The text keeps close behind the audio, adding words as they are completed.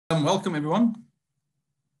Welcome everyone.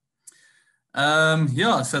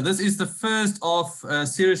 So this is the first of a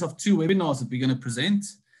series of 2 webinars that we're going to present.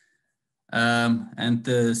 And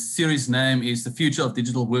the series name is The Future of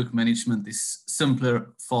Digital Work Management is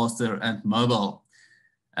Simpler, Faster and Mobile.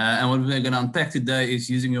 And what we're going to unpack today is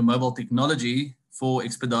using your mobile technology for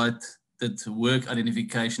expedited work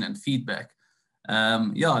identification and feedback.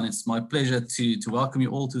 And it's my pleasure to welcome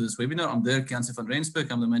you all to this webinar. I'm Dirk Jansen van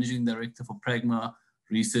Rensburg. I'm the Managing Director for Pragma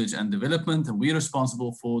Research and Development, and we're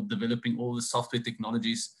responsible for developing all the software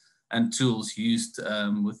technologies and tools used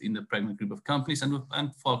within the Pragma group of companies and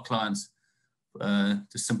for our clients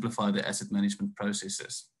to simplify their asset management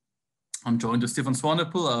processes. I'm joined with Stefan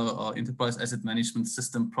Swanepoel, our Enterprise Asset Management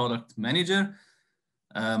System Product Manager.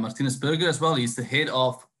 Martinez Berger as well, he's the Head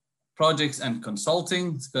of Projects and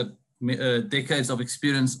Consulting. He's got decades of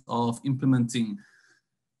experience of implementing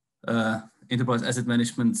enterprise asset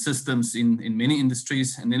management systems in many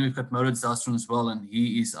industries. And then we've got Moritz Zastron as well, and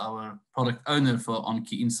he is our product owner for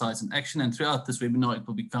OnKey Insights and Action. And throughout this webinar, it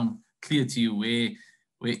will become clear to you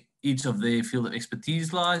where each of their field of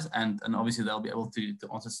expertise lies, and obviously they'll be able to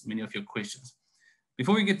answer many of your questions.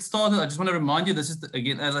 Before we get started, I just want to remind you, this is,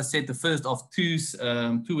 again, as I said, the first of two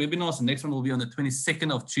webinars. The next one will be on the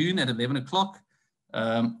 22nd of June at 11 o'clock.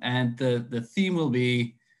 And the theme will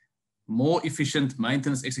be more efficient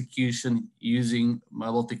maintenance execution using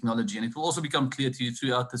mobile technology. And it will also become clear to you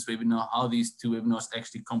throughout this webinar how these 2 webinars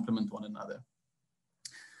actually complement one another.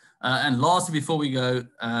 And lastly, before we go,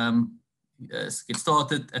 get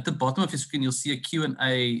started, at the bottom of your screen, you'll see a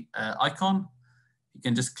Q&A icon. You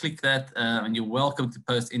can just click that and you're welcome to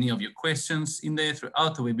post any of your questions in there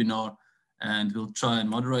throughout the webinar. And we'll try and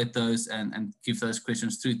moderate those and give those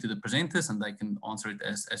questions through to the presenters, and they can answer it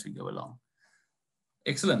as we go along.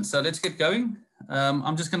 Excellent. So let's get going.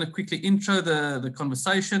 I'm just going to quickly intro the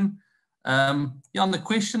conversation. And the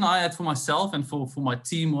question I had for myself and for my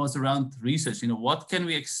team was around research. What can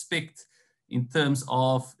we expect in terms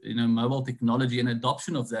of mobile technology and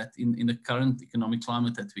adoption of that in the current economic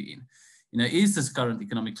climate that we're in? Is this current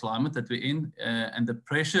economic climate that we're in and the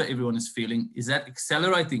pressure everyone is feeling, is that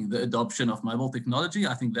accelerating the adoption of mobile technology?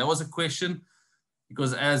 I think that was a question,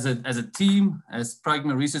 because as a team, as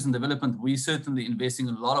Pragma Research and Development, we're certainly investing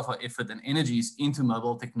a lot of our effort and energies into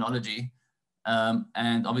mobile technology.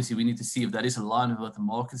 And obviously we need to see if that is aligned with what the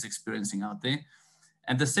market's experiencing out there.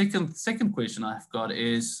 And the second question I've got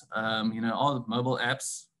is, are mobile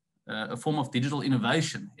apps a form of digital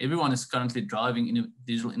innovation? Everyone is currently driving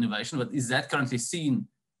digital innovation, but is that currently seen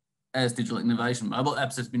as digital innovation? Mobile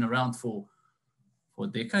apps has been around for a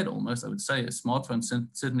decade almost, I would say. A smartphone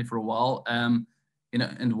certainly for a while.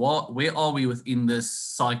 And where are we within this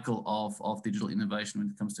cycle of digital innovation when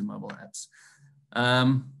it comes to mobile apps?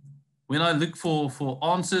 When I look for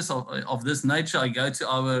answers of this nature, I go to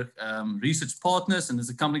our research partners, and there's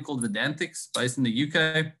a company called Vedantix based in the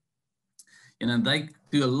UK. And they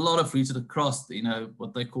do a lot of research across,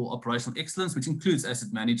 what they call operational excellence, which includes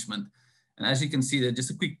asset management. And as you can see, there's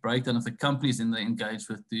just a quick breakdown of the companies in they engage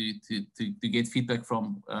with to get feedback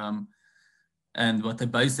from and what they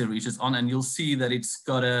base their research on. And you'll see that it's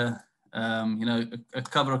got a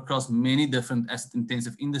cover across many different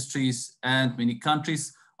asset-intensive industries and many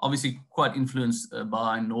countries, obviously quite influenced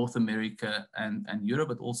by North America and Europe,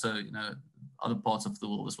 but also, other parts of the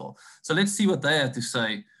world as well. So let's see what they have to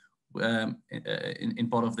say in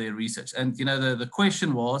part of their research. And the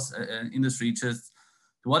question was in this research,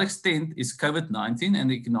 to what extent is COVID-19 and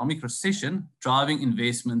the economic recession driving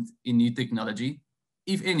investment in new technology,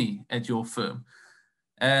 if any, at your firm?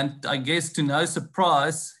 And I guess to no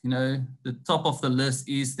surprise, the top of the list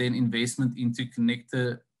is then investment into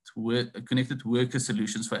connected worker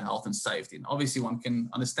solutions for health and safety. And obviously one can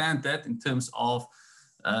understand that in terms of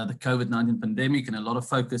the COVID-19 pandemic and a lot of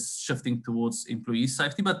focus shifting towards employee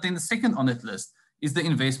safety. But then the second on that list is the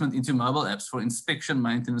investment into mobile apps for inspection,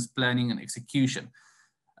 maintenance, planning, and execution.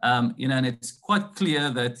 And it's quite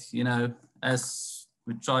clear that, as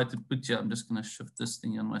we try to put here, I'm just going to shift this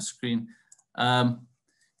thing on my screen.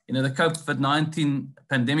 The COVID-19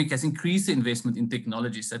 pandemic has increased the investment in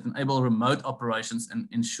technologies that enable remote operations and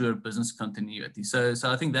ensure business continuity. So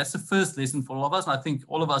I think that's the first lesson for all of us. And I think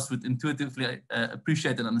all of us would intuitively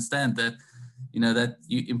appreciate and understand that, that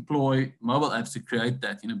you employ mobile apps to create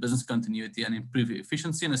that, business continuity and improve your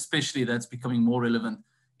efficiency. And especially that's becoming more relevant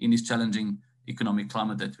in this challenging economic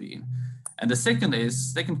climate that we're in. And the second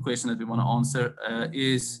question that we want to answer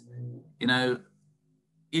is,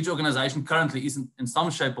 each organization currently is in some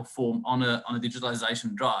shape or form on a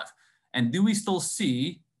digitalization drive. And do we still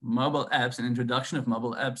see mobile apps and introduction of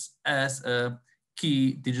mobile apps as a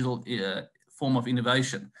key digital form of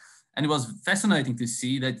innovation? And it was fascinating to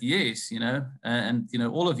see that, yes, and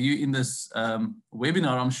all of you in this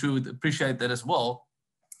webinar, I'm sure would appreciate that as well,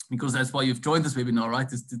 because that's why you've joined this webinar,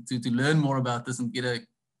 right? Is to learn more about this and get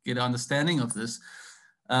an understanding of this.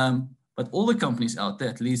 But all the companies out there,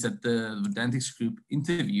 at least that the Verdantix group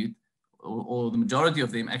interviewed, or the majority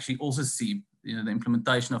of them actually also see the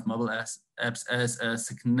implementation of mobile apps as a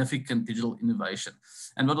significant digital innovation.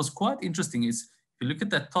 And what was quite interesting is, if you look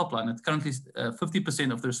at that top line, it currently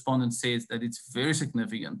 50% of the respondents says that it's very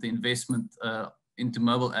significant, the investment into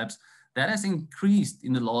mobile apps. That has increased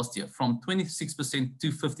in the last year from 26%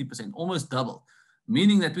 to 50%, almost double,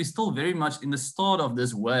 meaning that we're still very much in the start of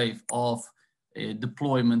this wave of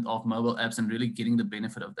deployment of mobile apps and really getting the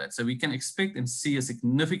benefit of that. So we can expect and see a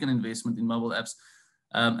significant investment in mobile apps.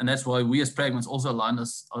 And that's why we as Pragmans also align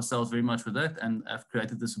ourselves very much with that and have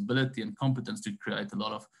created this ability and competence to create a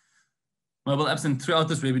lot of mobile apps. And throughout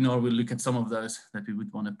this webinar, we'll look at some of those that we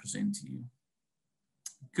would want to present to you.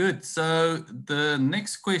 Good. So the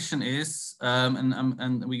next question is,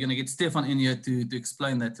 and we're going to get Stefan in here to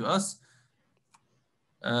explain that to us,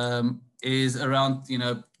 is around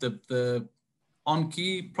the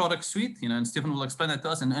OnKey product suite, and Stefan will explain that to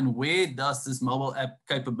us, and where does this mobile app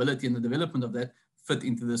capability and the development of that fit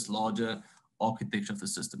into this larger architecture of the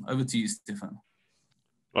system. Over to you, Stefan.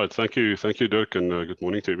 Right, thank you, Dirk, and good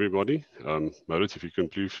morning to everybody. Maurits, if you can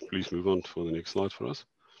please move on for the next slide for us.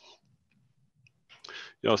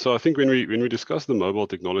 Yeah, so I think when we discuss the mobile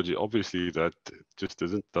technology, obviously that just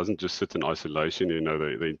doesn't just sit in isolation.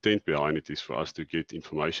 The intent behind it is for us to get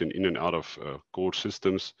information in and out of core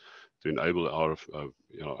systems to enable our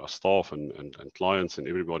staff and clients and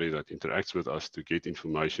everybody that interacts with us to get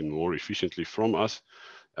information more efficiently from us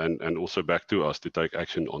and also back to us to take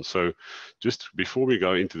action on. So just before we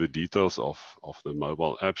go into the details of the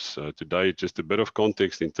mobile apps today, just a bit of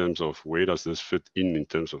context in terms of where does this fit in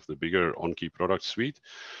terms of the bigger OnKey product suite.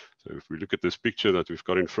 So if we look at this picture that we've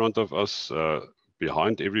got in front of us,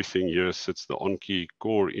 behind everything here sits the OnKey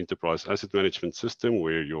core enterprise asset management system,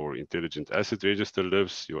 where your intelligent asset register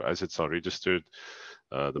lives, your assets are registered,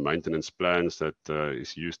 the maintenance plans that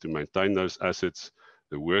is used to maintain those assets,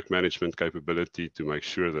 the work management capability to make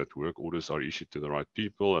sure that work orders are issued to the right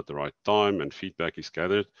people at the right time and feedback is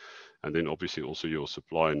gathered. And then obviously also your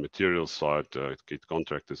supply and materials side, get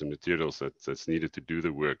contractors and materials that's needed to do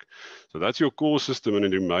the work. So that's your core system, and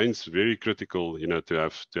it remains very critical, to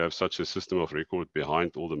have such a system of record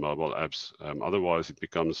behind all the mobile apps. Otherwise, it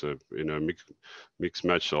becomes a mixed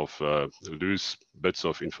match of loose bits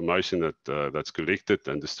of information that's collected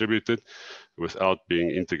and distributed without being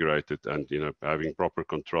integrated and having proper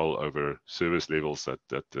control over service levels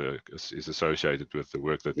that is associated with the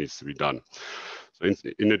work that needs to be done. So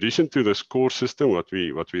in addition to this core system, what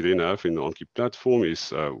we then have in the OnKey platform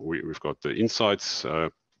is we've got the insights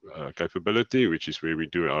capability, which is where we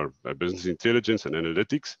do our business intelligence and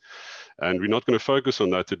analytics. And we're not going to focus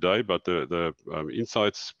on that today, but the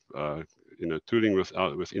insights tooling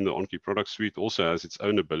within the OnKey product suite also has its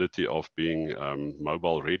own ability of being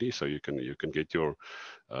mobile ready. So you can get your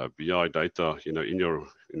BI data in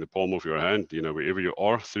the palm of your hand, wherever you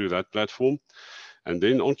are through that platform. And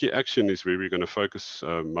then OnKey Action is where we're going to focus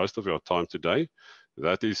most of our time today.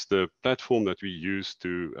 That is the platform that we use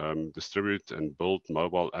to distribute and build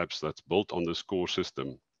mobile apps that's built on this core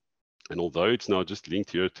system. And although it's now just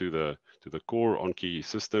linked here to the core OnKey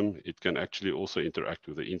system, it can actually also interact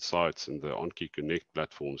with the insights and the OnKey Connect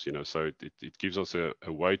platforms. So it gives us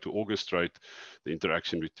a way to orchestrate the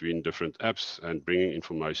interaction between different apps and bringing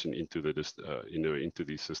information into into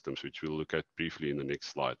these systems, which we'll look at briefly in the next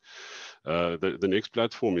slide. The next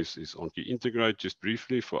platform is OnKey Integrate. Just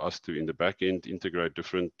briefly, for us to in the back end integrate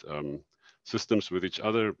different systems with each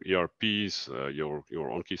other, ERPs, your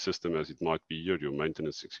OnKey system as it might be here, your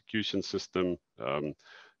maintenance execution system,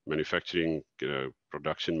 manufacturing,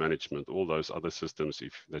 production management, all those other systems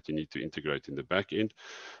that you need to integrate in the back end.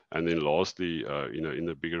 And then lastly, in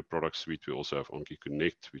the bigger product suite, we also have OnKey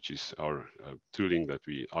Connect, which is our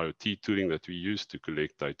IoT tooling that we use to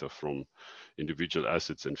collect data from individual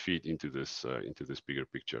assets and feed into this bigger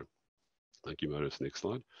picture. Thank you, Maurits. Next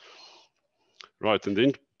slide. Right, and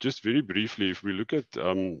then just very briefly, if we look at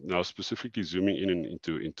now specifically zooming in and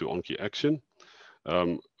into OnKey Action,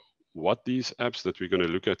 what these apps that we're going to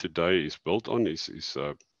look at today is built on is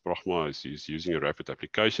Pragma is using a rapid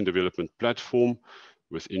application development platform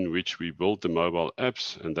within which we build the mobile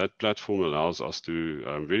apps, and that platform allows us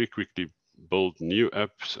to very quickly build new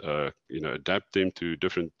apps, adapt them to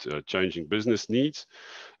different changing business needs.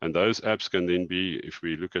 And those apps can then be, if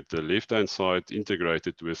we look at the left-hand side,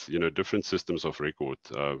 integrated with different systems of record.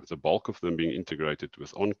 The bulk of them being integrated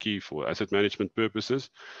with OnKey for asset management purposes.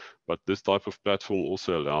 But this type of platform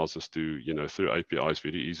also allows us to, through APIs,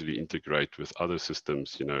 very easily integrate with other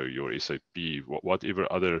systems, your SAP,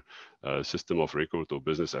 whatever other system of record or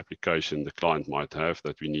business application the client might have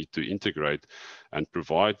that we need to integrate and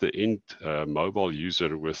provide the end mobile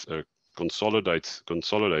user with a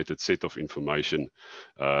consolidated set of information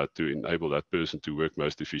to enable that person to work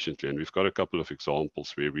most efficiently. And we've got a couple of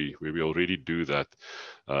examples where we already do that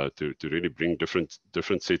to really bring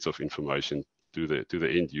different sets of information to the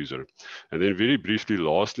end user. And then very briefly,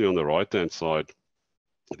 lastly, on the right-hand side,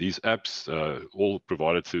 these apps, all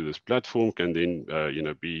provided through this platform, can then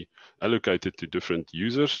be allocated to different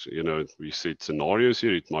users. We set scenarios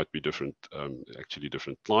here. It might be different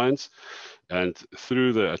clients. And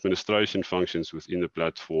through the administration functions within the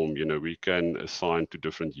platform, we can assign to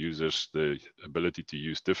different users the ability to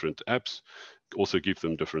use different apps, also give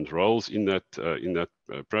them different roles in that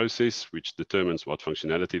process, which determines what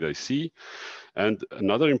functionality they see. And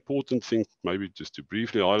another important thing, maybe just to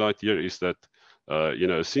briefly highlight here, is that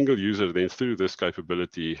a single user then through this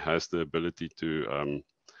capability has the ability to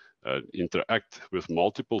interact with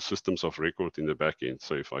multiple systems of record in the back end.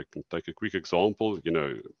 So if I can take a quick example,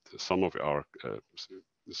 some of our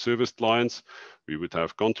service clients, we would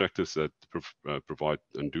have contractors that provide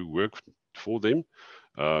and do work for them.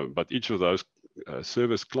 But each of those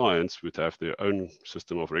service clients would have their own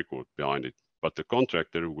system of record behind it. But the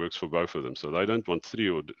contractor works for both of them. So they don't want 3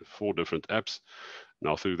 or 4 different apps.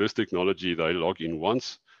 Now, through this technology, they log in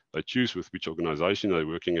once, they choose with which organization they're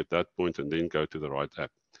working at that point, and then go to the right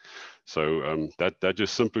app. So that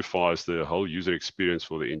just simplifies the whole user experience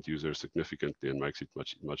for the end user significantly and makes it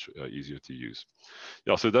much easier to use.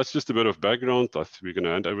 Yeah, so that's just a bit of background. We're going to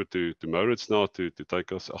hand over to Maurits now to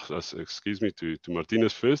take us, to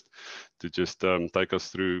Martinez first, to just take us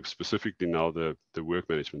through specifically now the work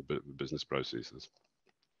management business processes.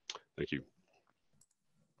 Thank you.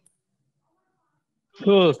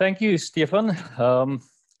 Cool, thank you, Stefan.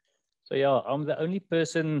 So yeah, I'm the only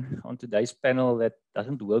person on today's panel that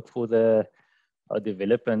doesn't work for the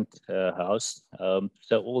development house. So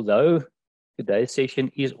although today's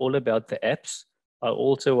session is all about the apps, I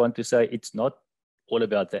also want to say it's not all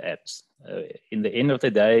about the apps. In the end of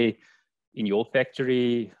the day, in your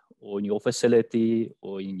factory or in your facility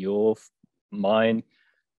or in your mine,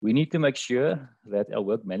 we need to make sure that our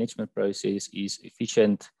work management process is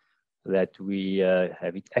efficient, that we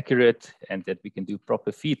have it accurate, and that we can do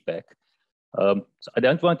proper feedback. So I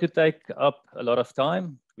don't want to take up a lot of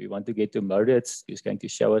time. We want to get to Maurits, who's going to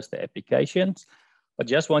show us the applications. I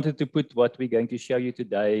just wanted to put what we're going to show you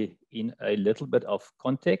today in a little bit of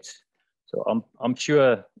context. So I'm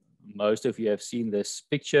sure most of you have seen this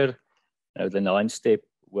picture, the 9-step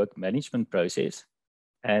work management process.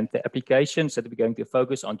 And the applications that we're going to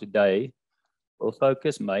focus on today will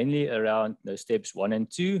focus mainly around steps 1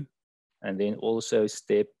 and 2. And then also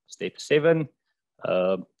step 7,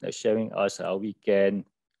 showing us how we can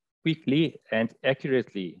quickly and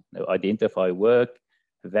accurately identify work,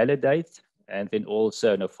 validate, and then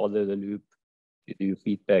also follow the loop to do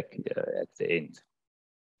feedback at the end.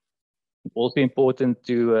 Also important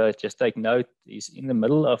to just take note is in the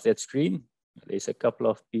middle of that screen, there's a couple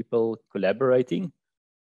of people collaborating.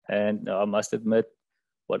 And I must admit,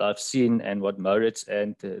 what I've seen and what Maurits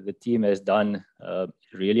and the team has done is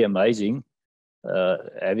really amazing.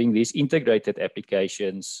 Having these integrated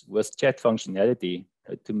applications with chat functionality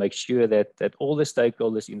to make sure that all the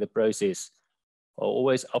stakeholders in the process are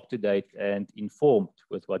always up to date and informed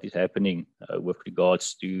with what is happening with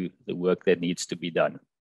regards to the work that needs to be done.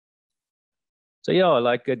 So yeah,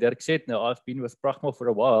 like Dirk said, now I've been with Pragma for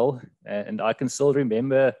a while, and I can still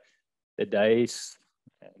remember the days,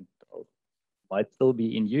 and might still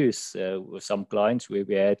be in use with some clients where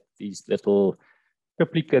we had these little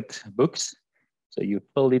triplicate books. So you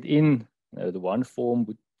fill it in, the one form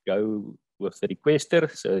would go with the requester.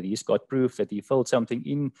 So he's got proof that he filled something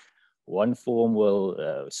in. One form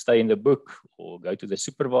will stay in the book or go to the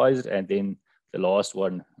supervisor, and then the last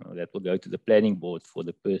one that will go to the planning board for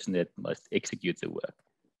the person that must execute the work.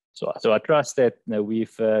 So I trust that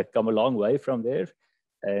we've come a long way from there.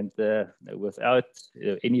 And without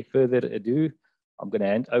any further ado, I'm going to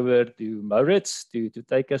hand over to Maurits to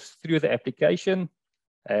take us through the application.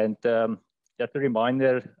 And just a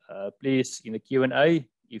reminder, please, in the Q&A,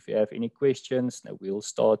 if you have any questions, we'll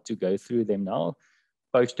start to go through them now.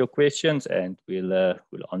 Post your questions and we'll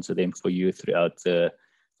answer them for you throughout the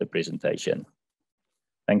presentation.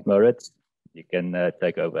 Thanks, Maurits. you can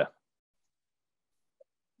take over.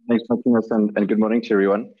 Thanks, Martinus, and good morning to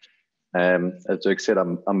everyone. As Dirk said,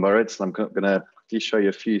 I'm Moritz, and I'm going to quickly show you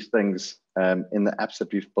a few things in the apps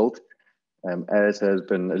that we've built. As has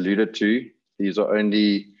been alluded to, these are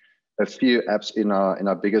only a few apps in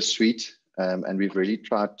our bigger suite, and we've really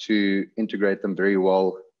tried to integrate them very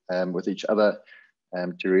well with each other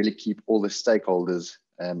to really keep all the stakeholders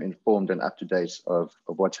informed and up to date of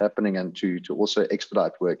what's happening, and to also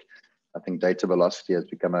expedite work. I think data velocity has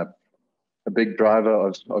become a big driver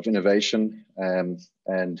of innovation, and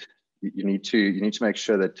you need to make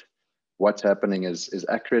sure that what's happening is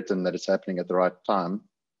accurate and that it's happening at the right time,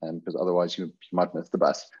 because otherwise you might miss the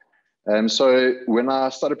bus. So when I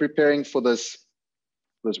started preparing for this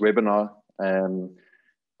webinar,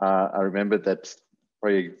 I remembered that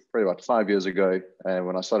probably about 5 years ago,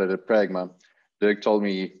 when I started at Pragma, Dirk told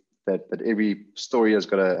me that every story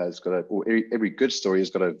or every good story has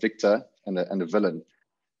got a victor and a villain.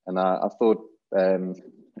 And I thought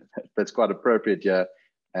that's quite appropriate here.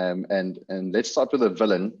 And let's start with a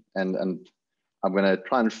villain, and I'm going to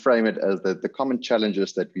try and frame it as the common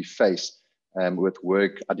challenges that we face with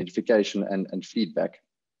work identification and feedback.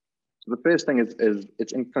 So the first thing is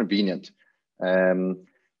it's inconvenient.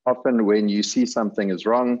 Often when you see something is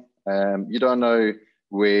wrong, you don't know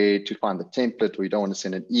where to find the template, or you don't want to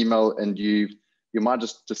send an email, and you might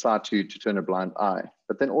just decide to turn a blind eye.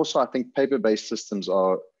 But then also I think paper-based systems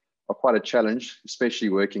are quite a challenge, especially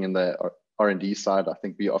working in the R&D side. I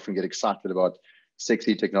think we often get excited about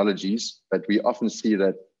sexy technologies, but we often see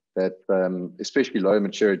that especially low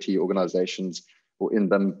maturity organizations, or in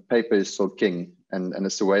them, paper is still king, and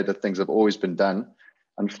it's the way that things have always been done.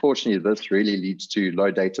 Unfortunately, this really leads to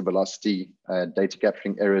low data velocity, data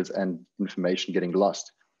capturing errors, and information getting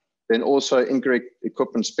lost. Then also incorrect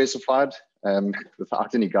equipment specified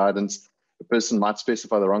without any guidance. The person might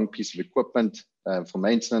specify the wrong piece of equipment for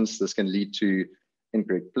maintenance. This can lead to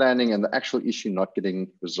incorrect planning and the actual issue not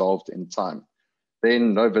getting resolved in time.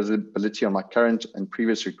 Then no visibility on my current and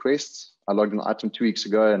previous requests. I logged an item 2 weeks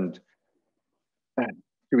ago, and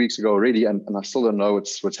 2 weeks ago already, and I still don't know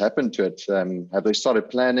what's happened to it. Have they started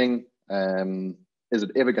planning? Is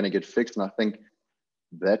it ever going to get fixed? And I think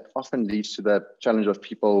that often leads to the challenge of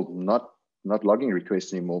people not logging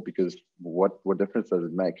requests anymore, because what difference does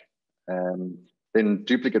it make? Then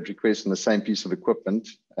duplicate requests on the same piece of equipment.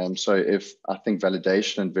 So if I think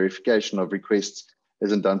validation and verification of requests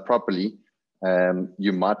isn't done properly,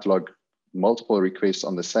 you might log multiple requests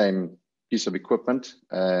on the same piece of equipment.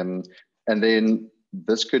 And then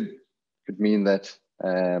this could mean that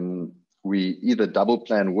we either double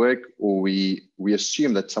plan work, or we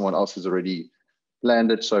assume that someone else has already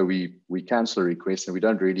planned it. So we cancel a request, and we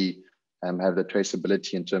don't really have the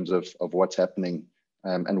traceability in terms of what's happening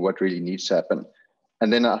and what really needs to happen.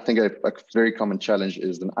 And then I think a very common challenge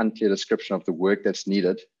is an unclear description of the work that's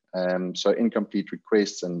needed. So incomplete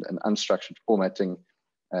requests and unstructured formatting.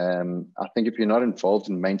 I think if you're not involved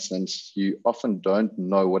in maintenance, you often don't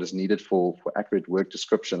know what is needed for accurate work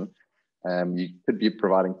description. You could be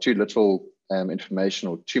providing too little information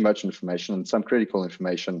or too much information, and some critical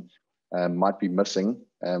information might be missing,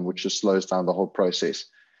 which just slows down the whole process.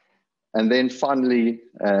 And then finally,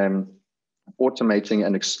 automating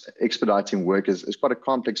and expediting work is quite a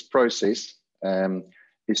complex process,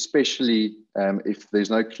 especially if there's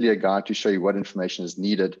no clear guide to show you what information is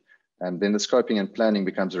needed. Then the scoping and planning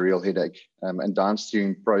becomes a real headache, and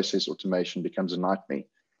downstream process automation becomes a nightmare.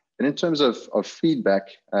 And in terms of feedback,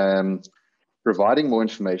 providing more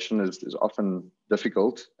information is often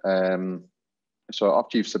difficult. So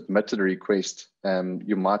after you've submitted a request,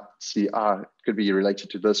 you might see, it could be related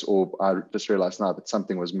to this, or I just realized now that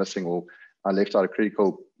something was missing, or I left out a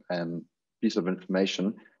critical piece of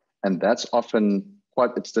information. And that's often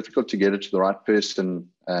it's difficult to get it to the right person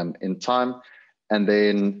in time. And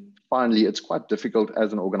then finally, it's quite difficult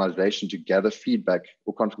as an organization to gather feedback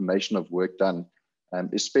or confirmation of work done,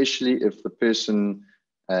 especially if the person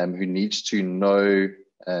who needs to know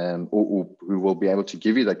or who will be able to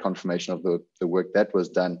give you that confirmation of the work that was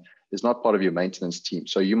done is not part of your maintenance team.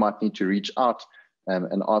 So you might need to reach out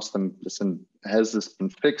and ask them, listen, has this been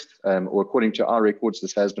fixed? Or according to our records,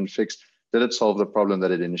 this has been fixed. Did it solve the problem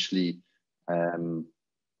that it initially that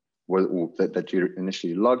you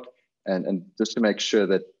initially logged? And just to make sure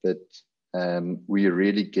that we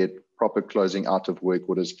really get proper closing out of work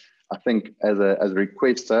orders. I think as a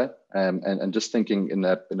requester, and just thinking in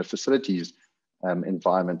a facilities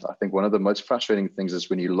environment, I think one of the most frustrating things is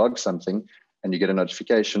when you log something and you get a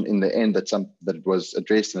notification in the end that it was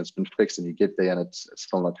addressed and it's been fixed, and you get there and it's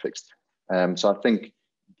still not fixed. So I think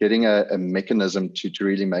getting a mechanism to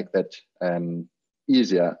really make that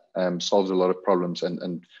easier solves a lot of problems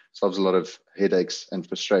and solves a lot of headaches and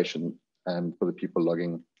frustration for the people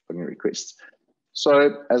logging requests.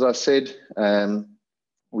 So as I said,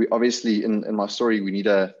 we obviously in my story, we need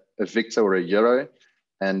a victor or a hero.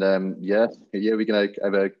 And yeah, we're going to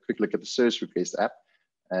have a quick look at the service request app.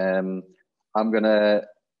 I'm going to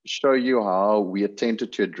show you how we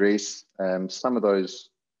attempted to address some of those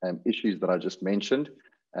issues that I just mentioned.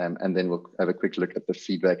 And then we'll have a quick look at the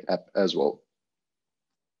feedback app as well.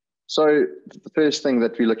 So the first thing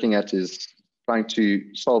that we're looking at is trying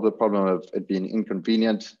to solve the problem of it being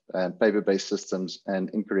inconvenient, paper-based systems, and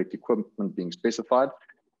incorrect equipment being specified.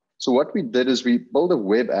 So what we did is we built a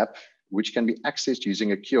web app which can be accessed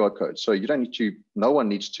using a QR code. So you don't need to, no one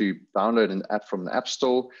needs to download an app from the App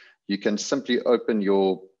Store. You can simply open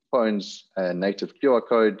your phone's native QR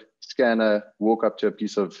code, scanner, walk up to a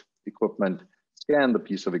piece of equipment, scan the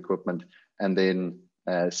piece of equipment, and then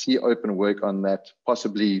see open work on that,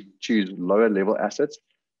 possibly choose lower level assets.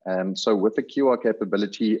 So with the QR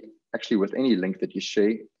capability, actually with any link that you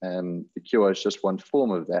share, the QR is just one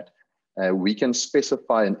form of that. We can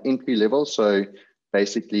specify an entry level. So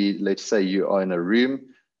basically, let's say you are in a room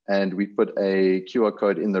and we put a QR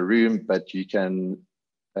code in the room, but you can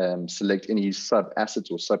select any sub assets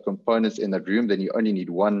or sub components in that room. Then you only need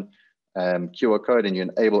one QR code and you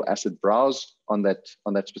enable asset browse on that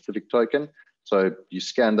specific token. So you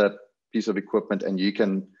scan that piece of equipment and you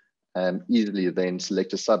can easily then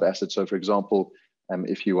select a sub asset. So for example,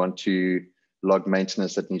 if you want to log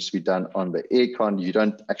maintenance that needs to be done on the aircon, you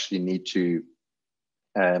don't actually need to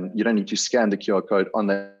scan the QR code on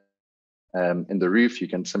the in the roof. You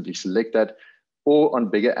can simply select that. Or on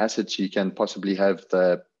bigger assets, you can possibly have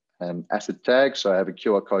the asset tag. So I have a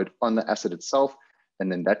QR code on the asset itself,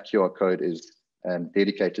 and then that QR code is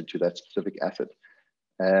dedicated to that specific asset.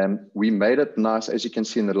 We made it nice, as you can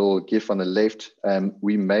see in the little GIF on the left.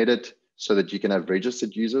 We made it so that you can have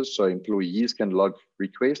registered users, so employees can log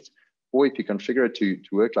requests. Or if you configure it to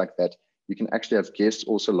work like that, you can actually have guests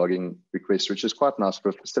also logging requests, which is quite nice for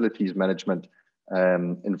a facilities management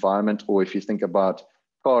environment. Or if you think about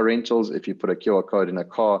car rentals, if you put a QR code in a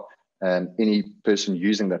car, any person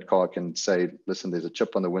using that car can say, listen, there's a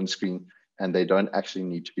chip on the windscreen, and they don't actually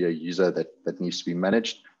need to be a user that needs to be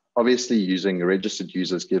managed. Obviously, using registered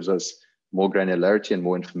users gives us more granularity and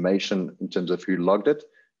more information in terms of who logged it,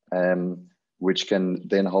 which can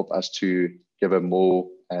then help us to give a more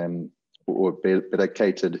or better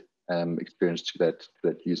catered experience to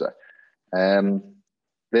that user.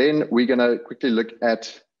 Then we're going to quickly look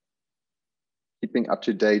at keeping up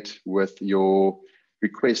to date with your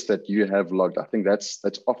request that you have logged. I think that's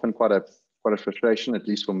often quite a frustration, at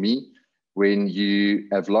least for me, when you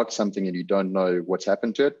have logged something and you don't know what's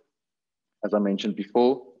happened to it, as I mentioned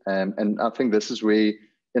before. And I think this is where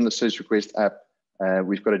in the service request app,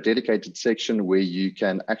 we've got a dedicated section where you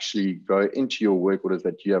can actually go into your work orders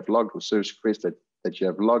that you have logged or service requests that you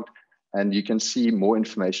have logged, and you can see more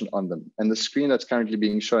information on them. And the screen that's currently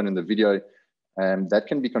being shown in the video, that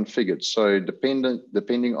can be configured. So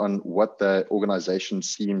depending on what the organization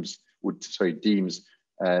deems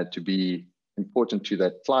to be important to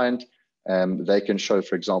that client, they can show,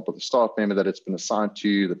 for example, the staff member that it's been assigned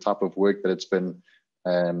to, the type of work that it's been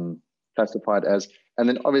classified as, and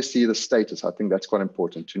then obviously the status. I think that's quite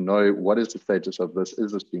important to know what is the status of this.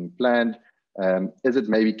 Is this being planned? Is it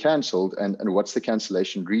maybe cancelled? And what's the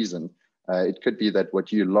cancellation reason? It could be that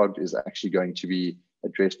what you logged is actually going to be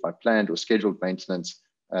addressed by planned or scheduled maintenance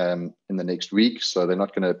in the next week. So they're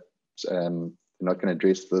not going to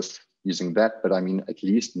address this using that. But I mean, at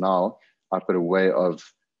least now I've got a way of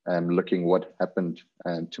looking what happened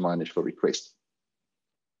to my initial request.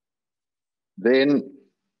 Then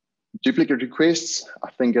duplicate requests. I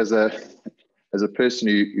think as a person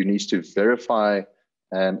who needs to verify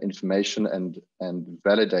information and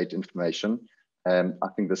validate information, I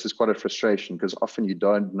think this is quite a frustration because often you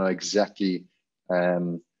don't know exactly,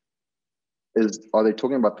 are they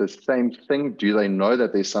talking about the same thing? Do they know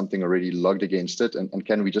that there's something already logged against it? And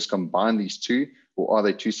can we just combine these two, or are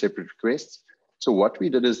they two separate requests? So what we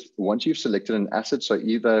did is, once you've selected an asset, so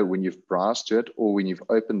either when you've browsed to it or when you've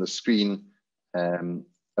opened the screen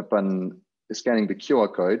upon scanning the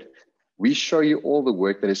QR code, we show you all the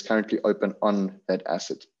work that is currently open on that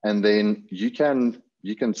asset. And then you can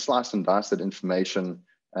slice and dice that information.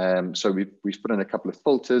 So we've put in a couple of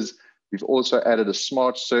filters. We've also added a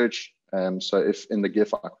smart search. So if in the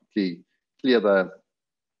GIF I quickly clear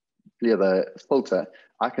the filter,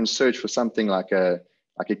 I can search for something like a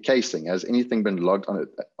casing. Has anything been logged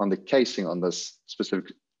on the casing on this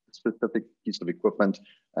specific piece of equipment?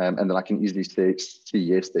 And then I can easily see,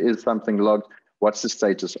 yes, there is something logged. What's the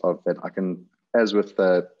status of that? I can as with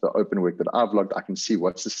the open work that I've logged, I can see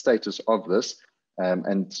what's the status of this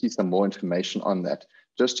and see some more information on that,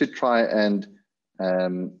 just to try and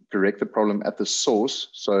correct the problem at the source,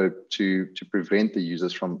 so to prevent the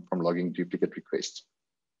users from logging duplicate requests.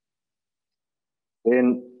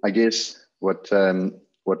 Then I guess what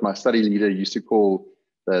my study leader used to call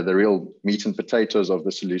the real meat and potatoes of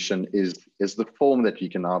the solution is the form that you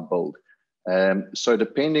can now build. So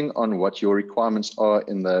depending on what your requirements are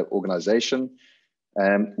in the organization,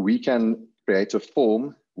 we can create a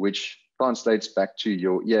form which translates back to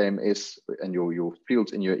your EAMS and your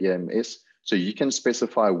fields in your EAMS. So you can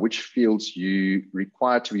specify which fields you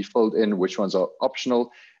require to be filled in, which ones are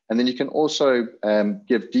optional. And then you can also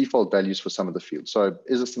give default values for some of the fields. So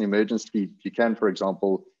is this an emergency? You can, for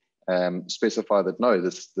example, specify that no,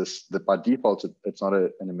 that by default, it's not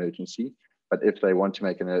an emergency. But if they want to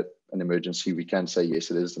make an emergency, we can say,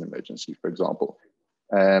 yes, it is an emergency, for example.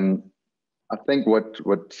 I think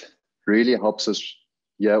what really helps us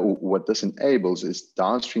here, or what this enables, is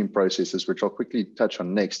downstream processes, which I'll quickly touch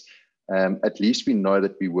on next. At least we know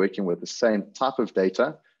that we're working with the same type of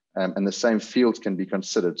data and the same fields can be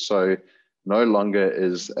considered. So no longer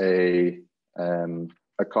is a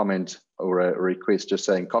comment or a request just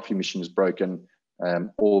saying coffee machine is broken,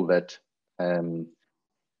 all that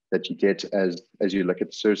that you get as you look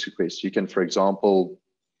at service requests. You can, for example,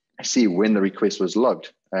 see when the request was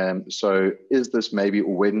logged. So is this maybe,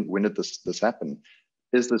 or when did this happen?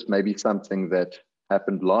 Is this maybe something that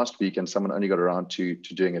happened last week and someone only got around to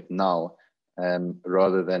doing it now,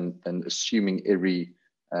 rather than assuming every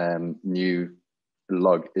new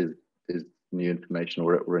log is new information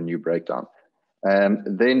or a new breakdown.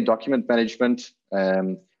 Then document management,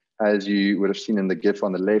 as you would have seen in the GIF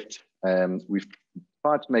on the left, we've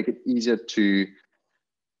tried to make it easier to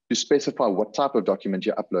specify what type of document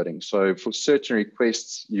you're uploading. So for certain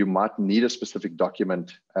requests, you might need a specific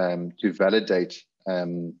document to validate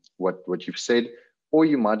what you've said, or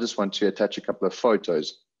you might just want to attach a couple of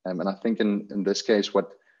photos. And I think in this case, what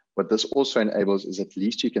this also enables is at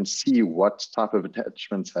least you can see what type of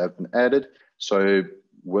attachments have been added. So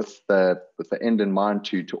with the end in mind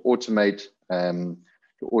to automate and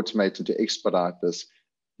to expedite this,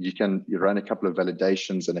 you run a couple of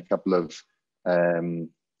validations and a couple of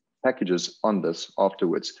packages on this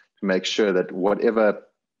afterwards to make sure that whatever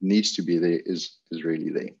needs to be there is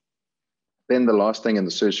really there. Then the last thing in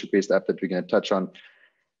the service request app that we're going to touch on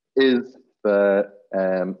is the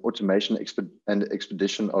automation and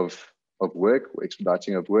expedition of work, or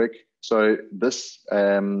expediting of work. So this,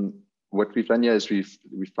 what we've done here is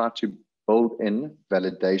we've tried to build in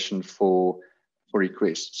validation for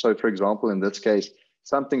requests. So for example, in this case,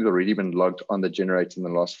 something's already been logged on the generator in the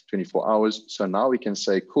last 24 hours. So now we can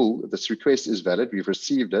say, cool, this request is valid, we've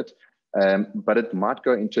received it, but it might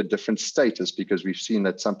go into a different status because we've seen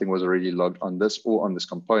that something was already logged on this or on this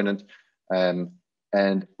component.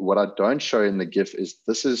 And what I don't show in the GIF is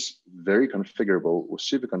this is very configurable or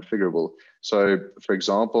super configurable. So for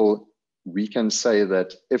example, we can say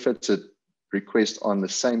that if it's a request on the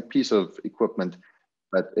same piece of equipment,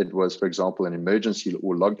 but it was, for example, an emergency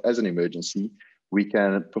or logged as an emergency, we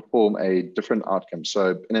can perform a different outcome.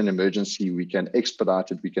 So in an emergency, we can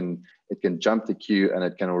expedite it. It can jump the queue and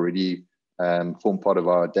it can already form part of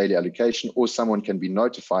our daily allocation, or someone can be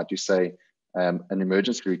notified to say, an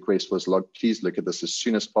emergency request was logged. Please look at this as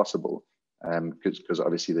soon as possible, because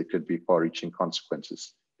obviously there could be far-reaching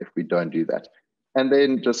consequences if we don't do that. And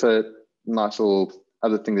then just a nice little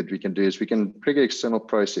other thing that we can do is we can trigger external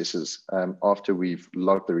processes after we've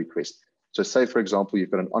logged the request. So say, for example,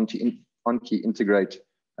 you've got an on-key integrate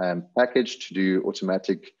package to do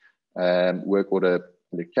automatic work order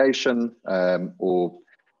allocation, or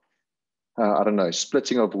I don't know,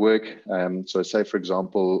 splitting of work. So say, for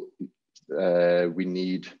example, we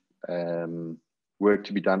need work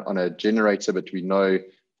to be done on a generator, but we know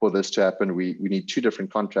for this to happen, we need two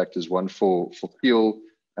different contractors, one for fuel,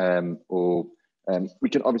 or we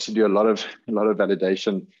can obviously do a lot of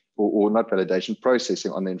validation or not validation,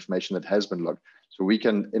 processing on the information that has been logged. So we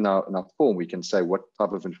can, in our form, we can say what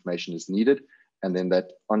type of information is needed, and then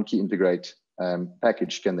that on-key integrate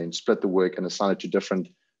package can then split the work and assign it to different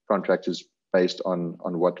contractors based on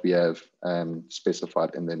what we have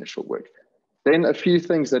specified in the initial work. Then a few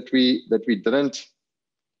things that we didn't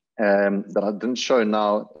that I didn't show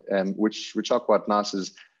now, which are quite nice,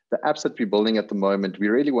 is the apps that we're building at the moment. We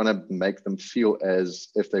really want to make them feel as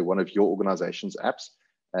if they're one of your organization's apps.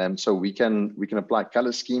 So we can apply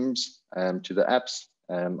color schemes to the apps.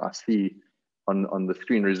 I see on the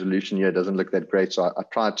screen resolution here, it doesn't look that great. So I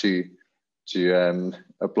tried to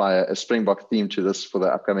apply a Springbok theme to this for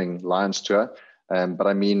the upcoming Lions tour. But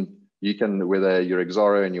I mean, you can, whether you're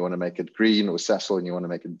Exaro and you want to make it green, or Sasol and you want to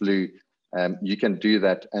make it blue, you can do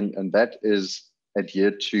that. And that is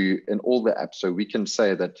adhered to in all the apps. So we can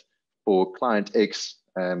say that for client X,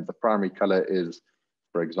 the primary color is,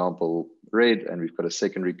 for example, red, and we've got a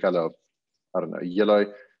secondary color of, I don't know,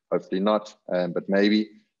 yellow, hopefully not, but maybe.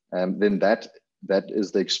 Then that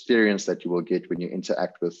is the experience that you will get when you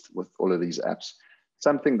interact with all of these apps.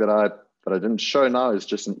 Something that I didn't show now is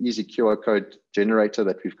just an easy QR code generator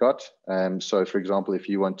that we've got. So for example, if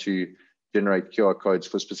you want to generate QR codes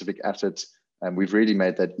for specific assets, we've really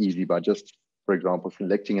made that easy by just, for example,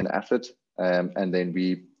 selecting an asset and then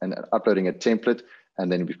uploading a template,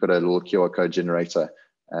 and then we've got a little QR code generator,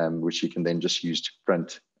 which you can then just use to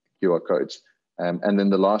print QR codes. And then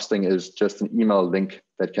the last thing is just an email link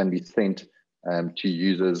that can be sent to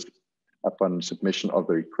users upon submission of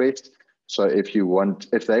the request. So if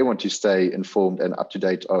they want to stay informed and up to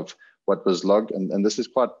date of what was logged, and this is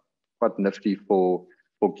quite nifty for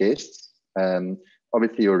guests.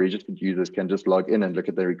 Obviously, your registered users can just log in and look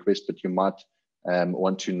at their request, but you might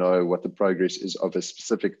want to know what the progress is of a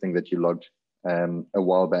specific thing that you logged a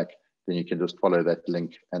while back. Then you can just follow that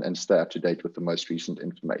link and stay up to date with the most recent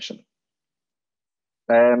information.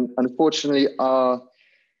 Unfortunately, our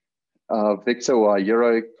Victor or our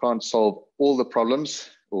Euro can't solve all the problems,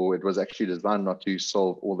 or it was actually designed not to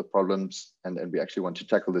solve all the problems, and we actually want to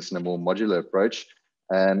tackle this in a more modular approach.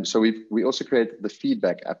 So we also created the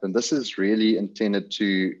feedback app, and this is really intended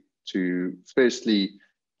to firstly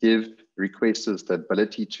give requesters the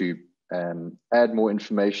ability to add more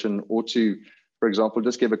information, or to, for example,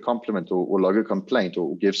 just give a compliment or log a complaint,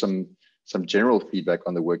 or give some general feedback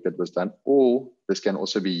on the work that was done. Or this can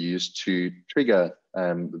also be used to trigger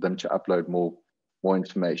them to upload more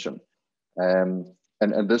information.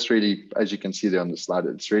 And this really, as you can see there on the slide,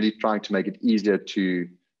 it's really trying to make it easier to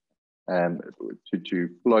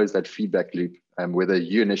close that feedback loop, whether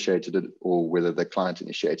you initiated it or whether the client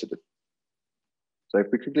initiated it. So if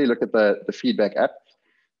we quickly look at the feedback app,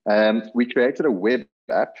 we created a web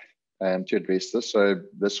app to address this. So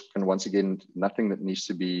this can, once again, nothing that needs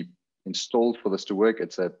to be installed for this to work.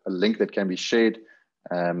 It's a link that can be shared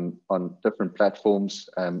on different platforms.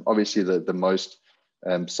 Obviously, the most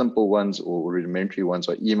simple ones or rudimentary ones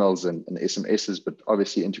are emails and SMSs, but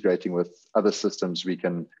obviously integrating with other systems, we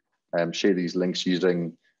can share these links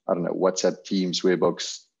using, I don't know, WhatsApp, Teams,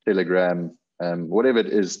 Webbox, Telegram, whatever it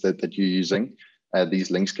is that you're using. These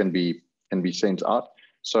links can be sent out.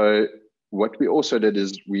 So what we also did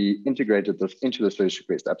is we integrated this into the Service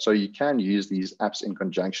Request app. So you can use these apps in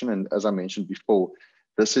conjunction. And as I mentioned before,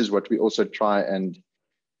 this is what we also try and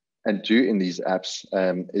do in these apps,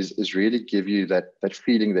 is really give you that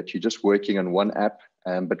feeling that you're just working on one app,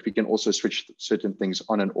 but we can also switch certain things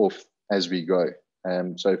on and off as we go.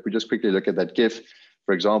 So if we just quickly look at that GIF,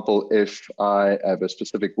 for example, if I have a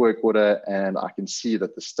specific work order and I can see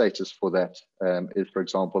that the status for that is, for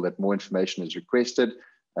example, that more information is requested,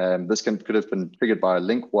 this could have been triggered by a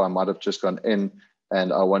link, or I might have just gone in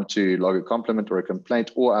and I want to log a compliment or a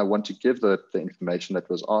complaint, or I want to give the information that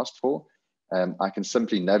was asked for. I can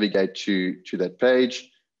simply navigate to that page.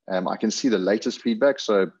 I can see the latest feedback.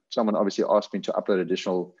 So someone obviously asked me to upload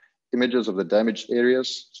additional images of the damaged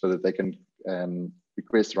areas so that they can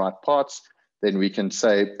request the right parts. Then we can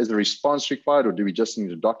say, is the response required, or do we just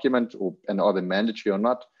need a document, and are they mandatory or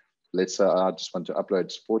not? Let's say I just want to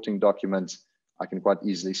upload supporting documents. I can quite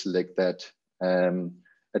easily select that,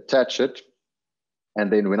 attach it.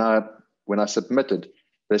 And then when I submit it,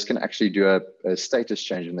 this can actually do a status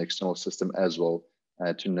change in the external system as well,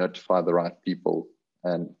 to notify the right people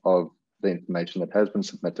of the information that has been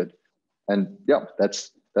submitted. And yeah,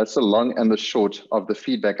 that's the long and the short of the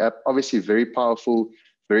feedback app. Obviously very powerful,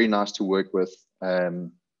 very nice to work with.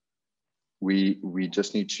 We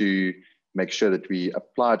just need to make sure that we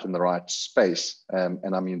apply it in the right space.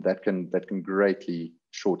 And I mean, that can greatly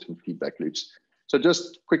shorten feedback loops. So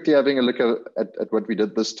just quickly having a look at what we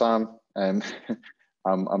did this time.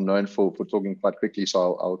 I'm known for talking quite quickly,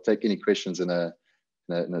 so I'll take any questions in a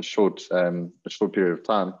short period of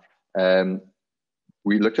time.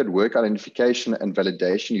 We looked at work identification and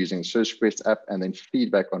validation using the Service Request app, and then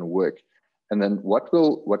feedback on work. And then what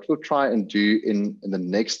we'll try and do in the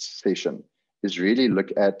next session is really look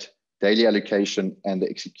at daily allocation and the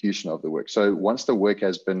execution of the work. So once the work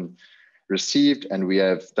has been received and we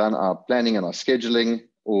have done our planning and our scheduling,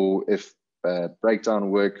 or if breakdown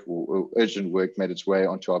work or urgent work made its way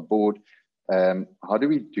onto our board, how do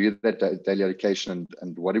we do that daily allocation,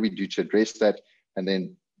 and what do we do to address that, and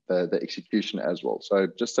then the execution as well. So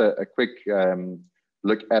just a quick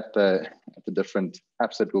look at the different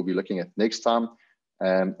apps that we'll be looking at next time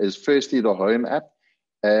is firstly the Home app.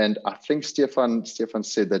 And I think Stefan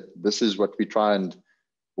said that this is what we try and,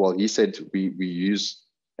 well, he said we use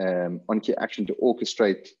on-key action to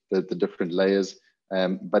orchestrate the different layers,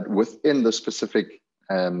 but within the specific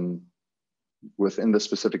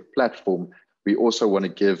platform, we also want to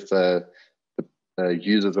give the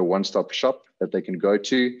users a one-stop shop that they can go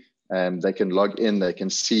to. They can log in, they can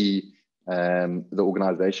see the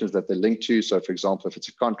organizations that they're linked to. So for example, if it's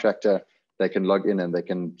a contractor, they can log in and they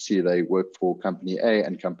can see they work for company A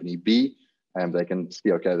and company B. And they can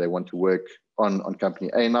see, okay, they want to work on company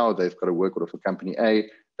A now, they've got a work order for company A.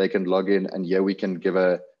 They can log in, and yeah, we can give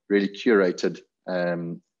a really curated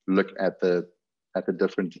look at the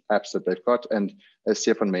different apps that they've got. And as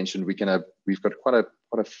Stefan mentioned, we've got quite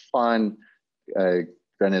a fine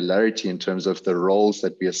granularity in terms of the roles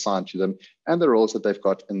that we assign to them and the roles that they've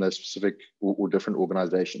got in the specific or different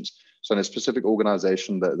organizations. So in a specific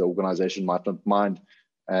organization, the organization might not mind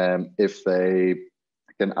if they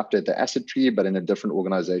can update the asset tree, but in a different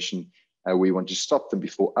organization, we want to stop them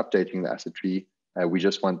before updating the asset tree. We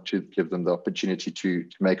just want to give them the opportunity to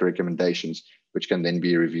make recommendations, which can then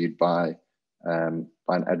be reviewed by an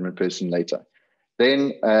admin person later.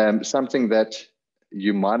 Then something that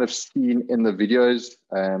you might have seen in the videos,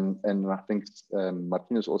 and I think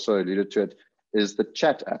Martinez also alluded to it, is the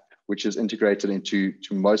chat app, which is integrated into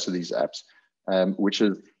most of these apps, which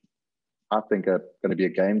is, I think, going to be a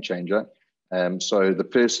game changer. So the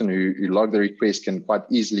person who logged the request can quite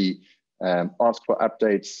easily ask for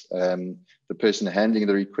updates. The person handling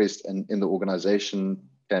the request in the organization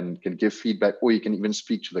can give feedback, or you can even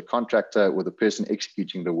speak to the contractor or the person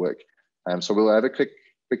executing the work. So we'll have a quick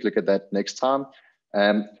look at that next time.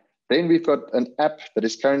 Then we've got an app that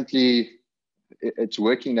is currently, its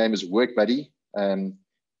working name is WorkBuddy,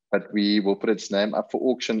 but we will put its name up for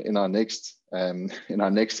auction in our next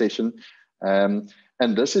session.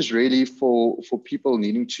 And this is really for people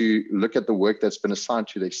needing to look at the work that's been assigned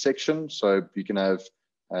to their section. So you can have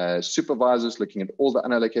supervisors looking at all the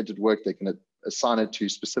unallocated work. They can assign it to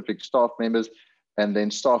specific staff members, and then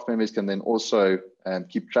staff members can then also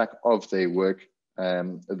keep track of their work,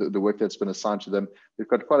 the work that's been assigned to them. We've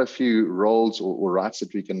got quite a few roles or rights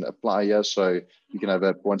that we can apply here. So you can have,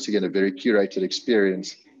 once again, a very curated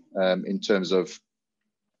experience in terms of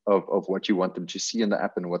what you want them to see in the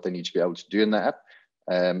app and what they need to be able to do in the app.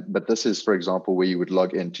 But this is, for example, where you would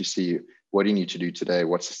log in to see what do you need to do today,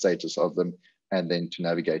 what's the status of them, and then to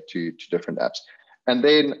navigate to different apps. And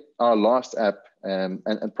then our last app, and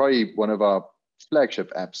probably one of our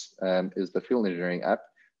flagship apps, is the field engineering app,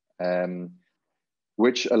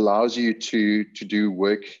 which allows you to do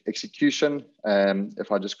work execution.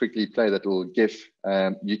 If I just quickly play that little GIF,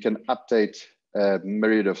 you can update a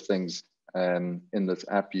myriad of things in this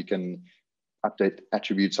app. You can update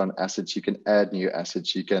attributes on assets, you can add new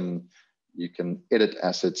assets, you can edit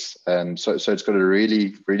assets. So it's got a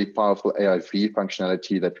really, really powerful AIV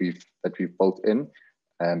functionality that we've built in,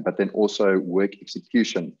 but then also work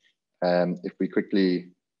execution. If we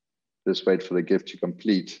quickly just wait for the GIF to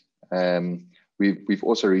complete, we've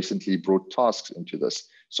also recently brought tasks into this.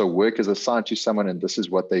 So work is assigned to someone, and this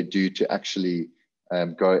is what they do to actually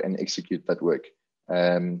go and execute that work.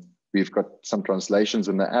 We've got some translations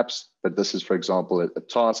in the apps, but this is, for example, a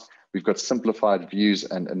task. We've got simplified views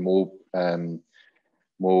and more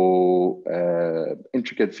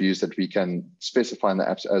intricate views that we can specify in the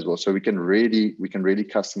apps as well. So we can really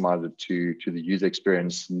customize it to the user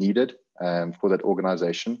experience needed for that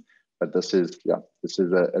organization. But this is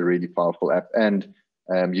a really powerful app, and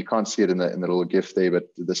you can't see it in the little GIF there, but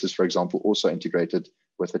this is, for example, also integrated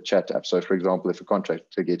with a chat app. So for example, if a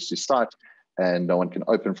contractor gets to site and no one can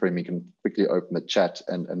open for him, he can quickly open the chat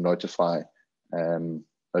and notify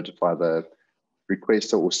the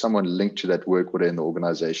requester or someone linked to that work order in the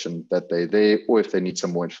organization that they're there, or if they need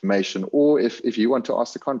some more information, or if you want to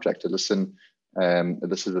ask the contractor, listen,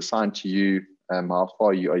 this is assigned to you, how far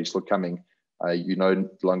are you still coming? You no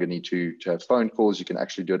longer need to have phone calls. You can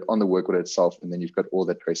actually do it on the work order itself, and then you've got all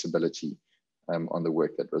that traceability on the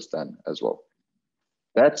work that was done as well.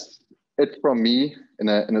 That's it from me in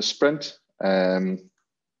a sprint. Let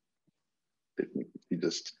me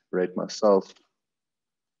just rate myself.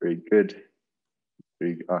 Very good.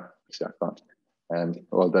 See, I can't.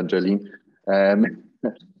 Well done, Jolene.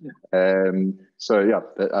 So yeah,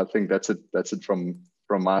 I think that's it from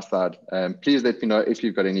my side. Please let me know if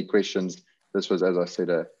you've got any questions. This was, as I said,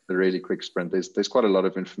 a really quick sprint. There's quite a lot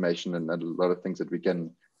of information and a lot of things that we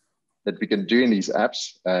can do in these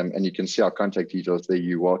apps. And you can see our contact details there.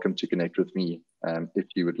 You're welcome to connect with me if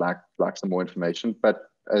you would like some more information. But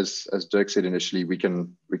as Dirk said initially, we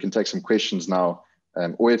can take some questions now,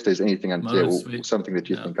 or if there's anything unclear or something that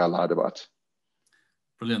you think I lied about.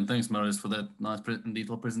 Brilliant. Thanks, Marius, for that nice and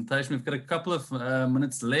detailed presentation. We've got a couple of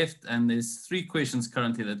minutes left, and there's 3 questions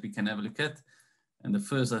currently that we can have a look at. And the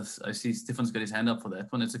first, I see Stefan's got his hand up for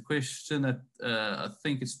that one. It's a question that I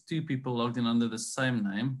think it's 2 people logged in under the same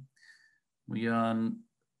name. We are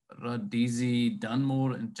Radizi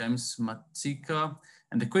Dunmore and James Matsika.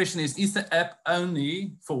 And the question is the app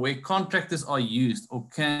only for where contractors are used, or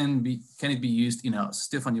can it be used in-house?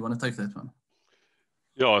 Stefan, you want to take that one?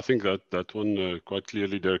 Yeah, I think that one quite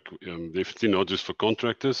clearly, Dirk, definitely not just for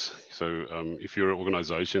contractors. So if you're an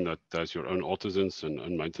organization that has your own artisans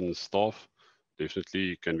and maintenance staff,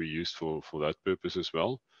 definitely can be used for that purpose as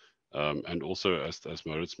well. And also, as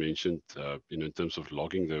Maurits mentioned, in terms of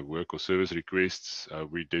logging the work or service requests,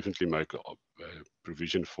 we definitely make a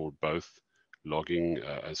provision for both logging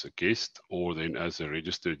as a guest or then as a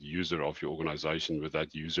registered user of your organization, with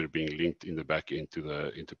that user being linked in the back end to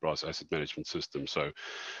the enterprise asset management system. So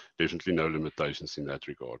definitely no limitations in that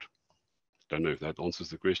regard. Don't know if that answers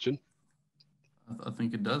the question. I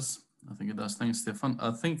think it does. I think it does. Thanks, Stefan.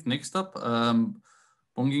 I think next up,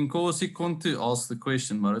 Bonginkosi Kontu asked the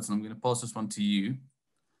question, Maurits, and I'm going to pass this one to you.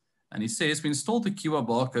 And he says, we installed the QR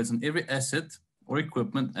barcodes on every asset or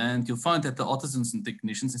equipment, and you'll find that the artisans and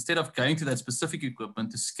technicians, instead of going to that specific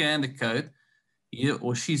equipment to scan the code, he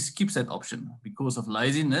or she skips that option because of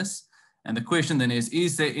laziness. And the question then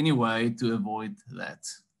is there any way to avoid that?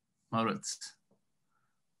 Maurits.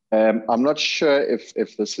 I'm not sure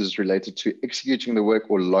if this is related to executing the work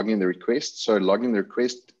or logging the request. So logging the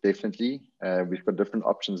request, definitely. We've got different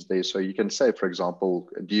options there. So you can say, for example,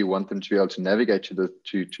 do you want them to be able to navigate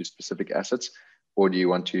to specific assets, or do you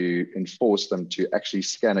want to enforce them to actually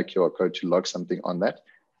scan a QR code to log something on that?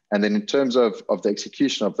 And then in terms of the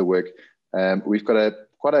execution of the work, we've got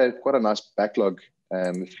quite a nice backlog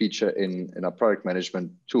feature in our product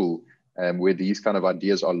management tool, where these kind of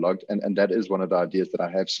ideas are logged. And that is one of the ideas that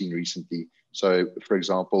I have seen recently. So for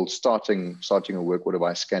example, starting a work order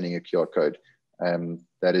by scanning a QR code,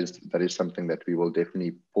 that is something that we will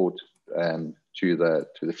definitely port to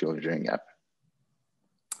the field engineering app.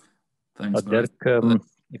 Thanks, Dirk,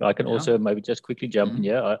 if I can also maybe just quickly jump in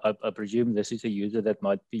here. I presume this is a user that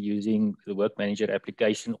might be using the Work Manager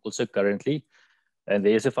application also currently. And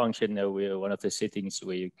there's a function now where one of the settings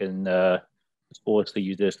where you can force the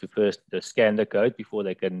users to first scan the code before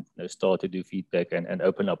they can start to do feedback and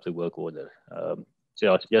open up the work order.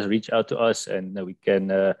 So just reach out to us and we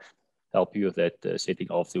can help you with that setting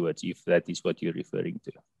afterwards, if that is what you're referring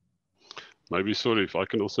to. Maybe, sorry, if I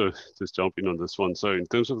can also just jump in on this one. So in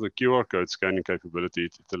terms of the QR code scanning capability,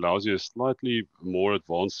 it allows you a slightly more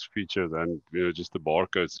advanced feature than just the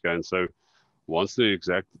barcode scan. So once the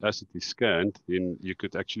exact asset is scanned, then you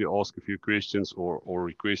could actually ask a few questions or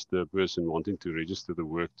request the person wanting to register the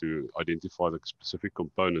work to identify the specific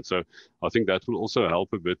component. So I think that will also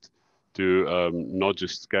help a bit to not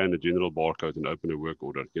just scan the general barcode and open a work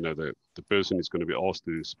order. The person is going to be asked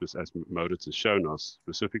to, as Maurits has shown us,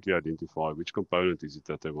 specifically identify which component is it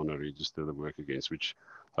that they want to register the work against, which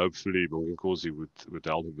hopefully Bonginkosi would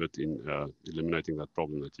help a bit in eliminating that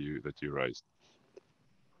problem that you raised.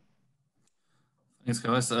 Thanks,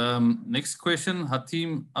 guys. Next question,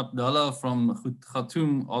 Hatim Abdallah from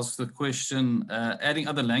Khartoum asks the question, adding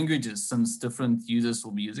other languages since different users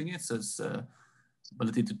will be using it, so it's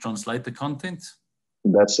ability to translate the content.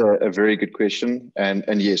 That's a very good question.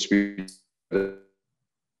 And yes, we...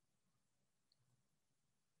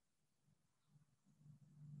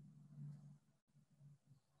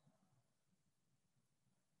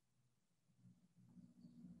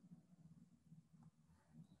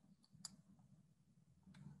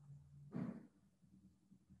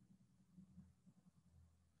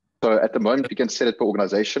 So at the moment, we can set it per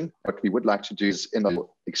organization. What we would like to do is in the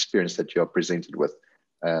experience that you are presented with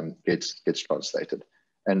gets translated.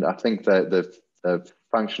 And I think that the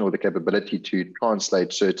function or the capability to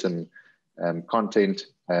translate certain content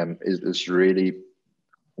is really, I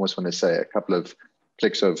almost want to say, a couple of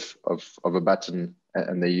clicks of a button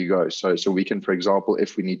and there you go. So we can, for example,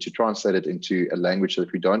 if we need to translate it into a language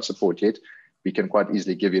that we don't support yet, we can quite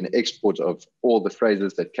easily give you an export of all the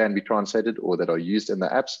phrases that can be translated or that are used in the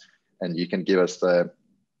apps. And you can give us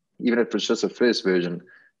even if it's just a first version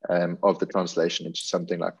of the translation into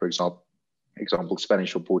something like, for example,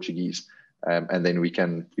 Spanish or Portuguese. And then we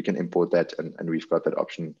can import that and we've got that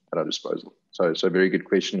option at our disposal. So very good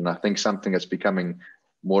question. And I think something that's becoming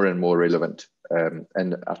more and more relevant.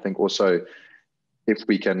 And I think also, if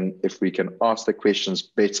we can ask the questions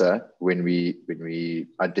better when we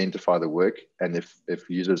identify the work, and if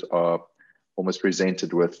users are almost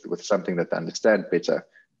presented with something that they understand better,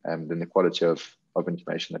 then the quality of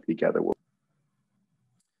information that we gather will.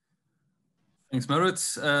 Thanks,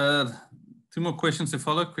 Moritz. Two more questions to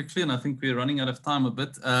follow quickly, and I think we're running out of time a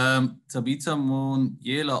bit. Tabitha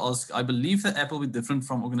Monyela asks, I believe the app will be different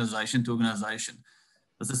from organization to organization.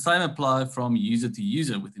 Does the same apply from user to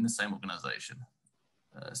user within the same organization?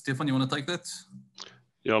 Stefan, you want to take that?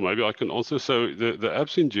 Yeah, maybe I can also. So the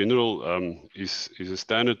apps in general is a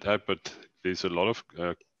standard app, but there's a lot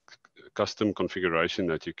of custom configuration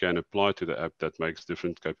that you can apply to the app that makes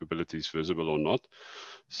different capabilities visible or not.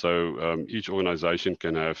 So each organization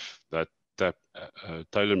can have that tab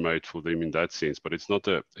tailor-made for them in that sense, but it's not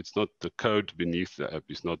the code beneath the app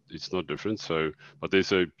it's not different. So, but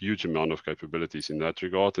there's a huge amount of capabilities in that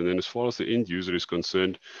regard. And then as far as the end user is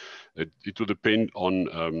concerned, it will depend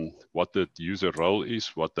on what the user role is,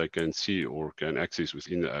 what they can see or can access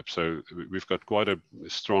within the app. So we've got quite a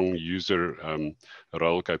strong user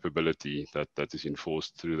role capability that is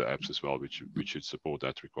enforced through the apps as well, which should support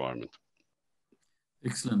that requirement.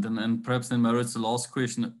 Excellent. And perhaps then, Moritz, the last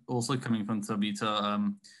question also coming from Tabitha.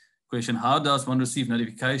 Question, how does one receive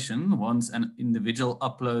notification once an individual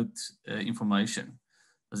uploads information?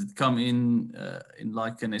 Does it come in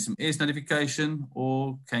like an SMS notification,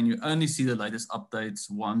 or can you only see the latest updates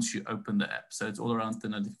once you open the app? So it's all around the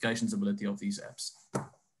notifications ability of these apps.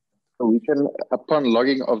 We can, upon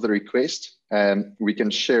logging of the request, we can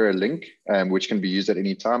share a link which can be used at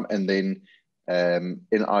any time, and then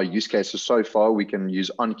in our use cases so far, we can use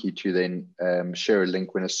OnKey to then share a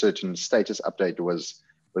link when a certain status update was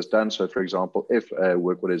done. So, for example, if a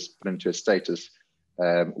work order is put into a status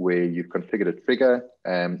where you've configured a trigger,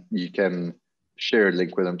 you can share a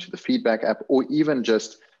link with them to the feedback app, or even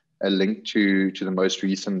just a link to the most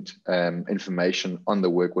recent information on the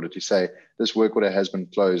work order to say, this work order has been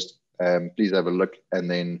closed, please have a look. And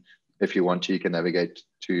then if you want to, you can navigate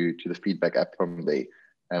to the feedback app from there.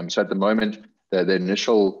 So at the moment, the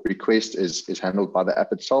initial request is handled by the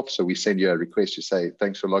app itself. So we send you a request to say,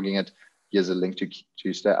 thanks for logging it. Here's a link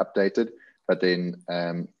to stay updated. But then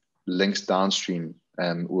links downstream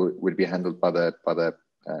would be handled by the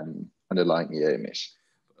underlying EAMS.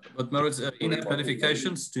 But Moritz, in-app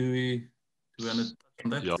notifications, do we want to touch on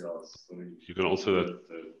that? Yeah, you can also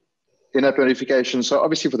in-app notifications. So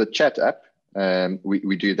obviously for the chat app,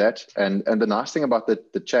 we do that. And the nice thing about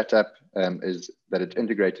the chat app is that it's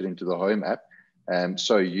integrated into the home app.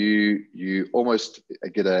 So you almost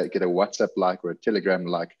get a WhatsApp-like or a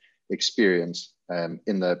Telegram-like experience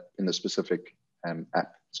in the specific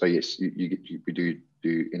app. So yes, we do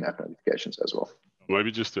in-app notifications as well.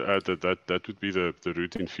 Maybe just to add that would be the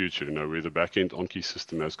route in future, where the backend OnKey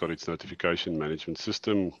system has got its notification management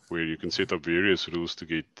system, where you can set up various rules to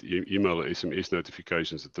get email or SMS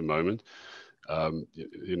notifications at the moment.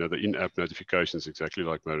 The in-app notifications, exactly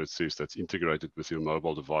like Moritz says, that's integrated with your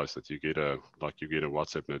mobile device, that you get a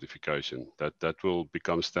WhatsApp notification. That will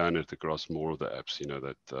become standard across more of the apps,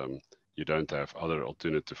 that you don't have other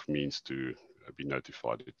alternative means to be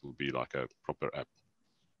notified. It will be like a proper app.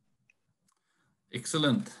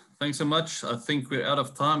 Excellent. Thanks so much. I think we're out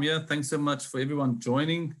of time here. Thanks so much for everyone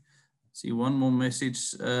joining. See one more message.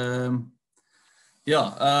 So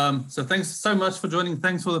thanks so much for joining.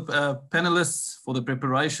 Thanks for the panelists for the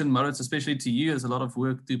preparation. Moritz, especially to you. There's a lot of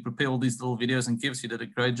work to prepare all these little videos and GIFs. You did a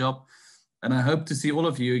great job. And I hope to see all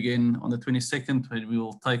of you again on the 22nd, when we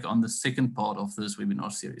will take on the second part of this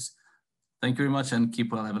webinar series. Thank you very much, and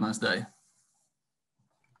keep well. Have a nice day.